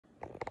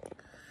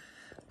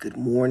Good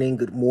morning,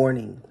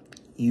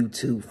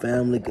 YouTube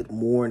family, good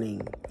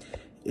morning.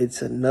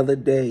 It's another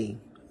day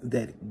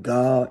that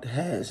God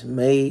has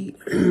made,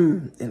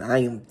 and I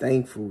am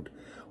thankful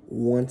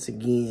once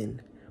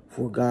again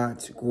for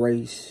God's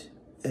grace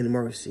and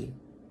mercy.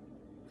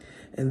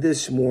 And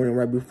this morning,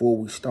 right before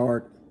we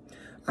start,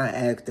 I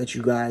ask that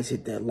you guys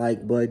hit that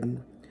like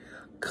button,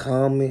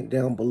 comment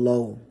down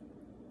below,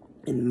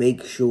 and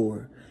make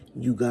sure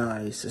you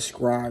guys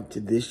subscribe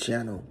to this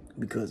channel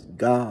because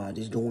God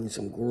is doing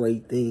some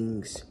great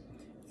things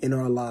in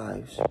our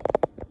lives.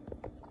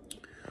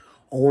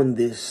 On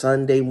this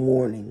Sunday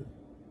morning,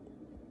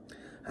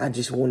 I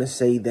just want to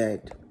say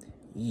that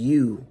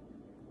you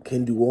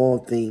can do all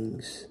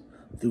things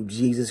through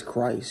Jesus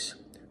Christ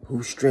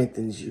who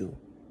strengthens you.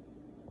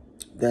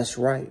 That's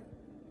right.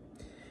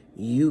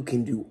 You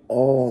can do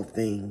all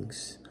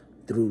things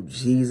through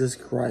Jesus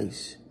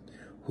Christ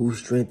who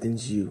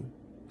strengthens you.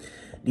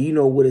 Do you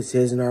know what it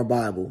says in our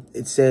Bible?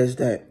 It says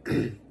that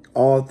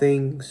all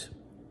things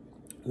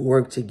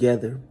work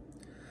together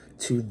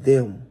to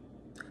them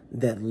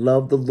that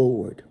love the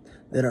Lord,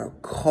 that are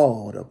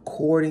called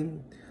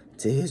according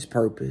to his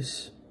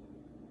purpose.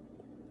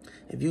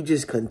 If you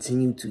just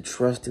continue to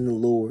trust in the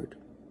Lord,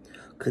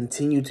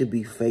 continue to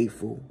be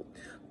faithful,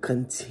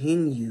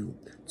 continue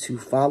to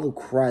follow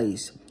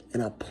Christ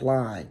and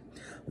apply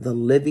the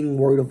living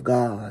word of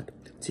God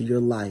to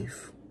your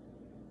life,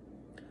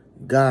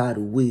 God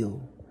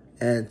will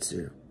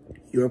answer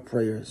your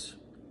prayers.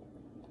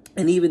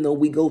 And even though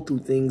we go through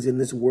things in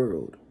this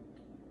world,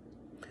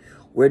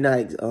 we're not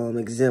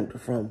exempt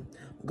from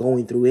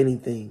going through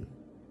anything.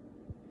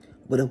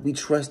 But if we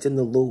trust in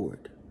the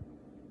Lord,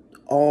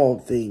 all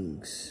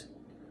things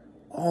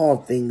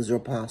are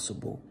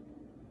possible.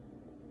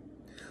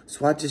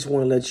 So I just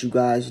want to let you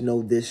guys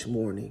know this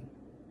morning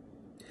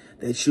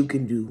that you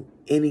can do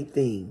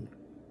anything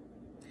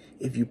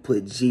if you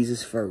put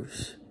Jesus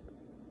first.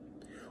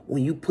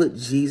 When you put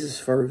Jesus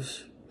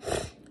first,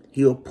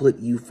 he'll put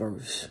you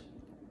first.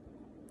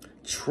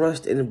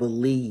 Trust and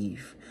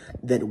believe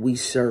that we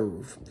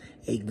serve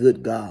a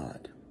good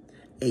God,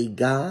 a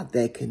God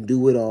that can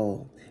do it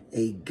all,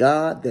 a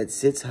God that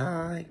sits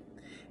high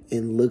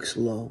and looks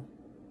low.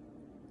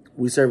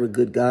 We serve a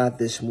good God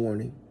this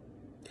morning.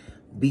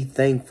 Be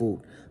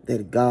thankful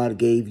that God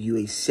gave you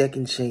a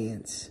second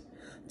chance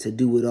to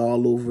do it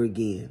all over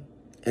again.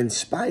 In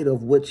spite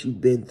of what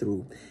you've been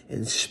through,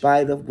 in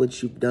spite of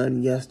what you've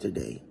done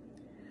yesterday,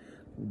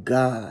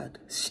 God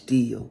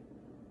still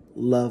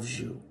loves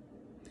you.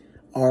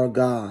 Our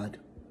God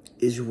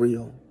is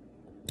real.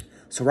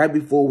 So right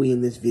before we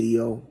end this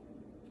video,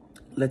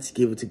 let's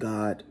give it to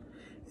God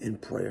in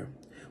prayer.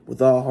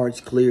 With all hearts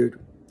cleared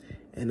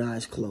and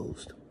eyes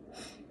closed.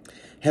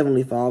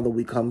 Heavenly Father,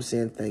 we come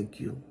saying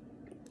thank you.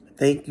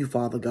 Thank you,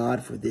 Father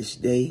God, for this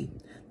day,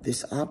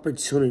 this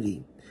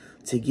opportunity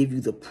to give you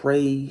the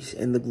praise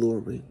and the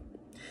glory.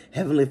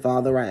 Heavenly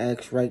Father, I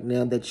ask right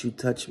now that you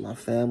touch my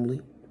family.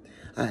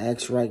 I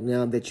ask right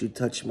now that you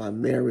touch my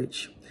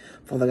marriage.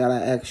 Father God,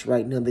 I ask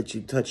right now that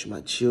you touch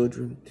my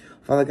children.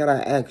 Father God, I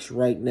ask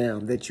right now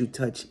that you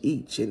touch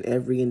each and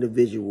every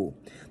individual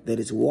that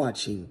is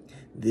watching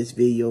this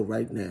video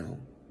right now.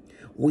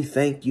 We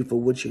thank you for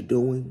what you're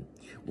doing.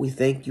 We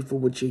thank you for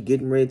what you're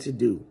getting ready to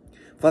do.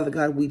 Father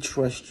God, we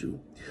trust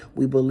you.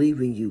 We believe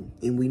in you,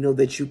 and we know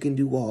that you can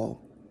do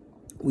all.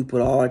 We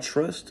put all our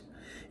trust,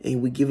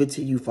 and we give it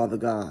to you, Father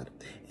God.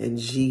 In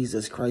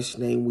Jesus Christ's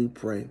name we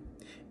pray.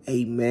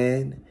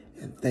 Amen,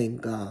 and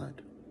thank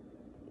God.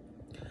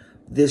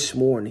 This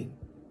morning,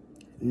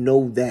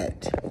 know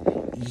that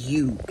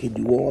you can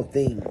do all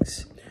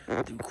things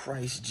through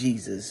Christ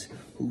Jesus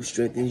who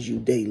strengthens you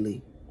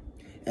daily.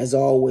 As I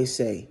always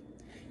say,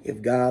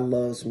 if God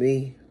loves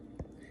me,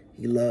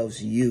 he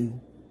loves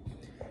you.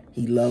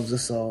 He loves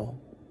us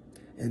all.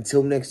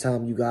 Until next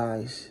time, you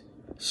guys,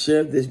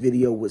 share this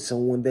video with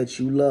someone that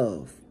you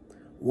love,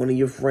 one of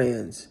your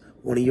friends,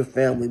 one of your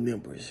family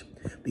members,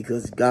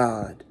 because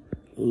God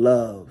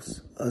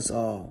loves us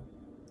all.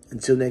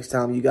 Until next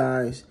time, you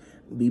guys,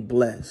 be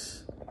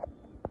blessed.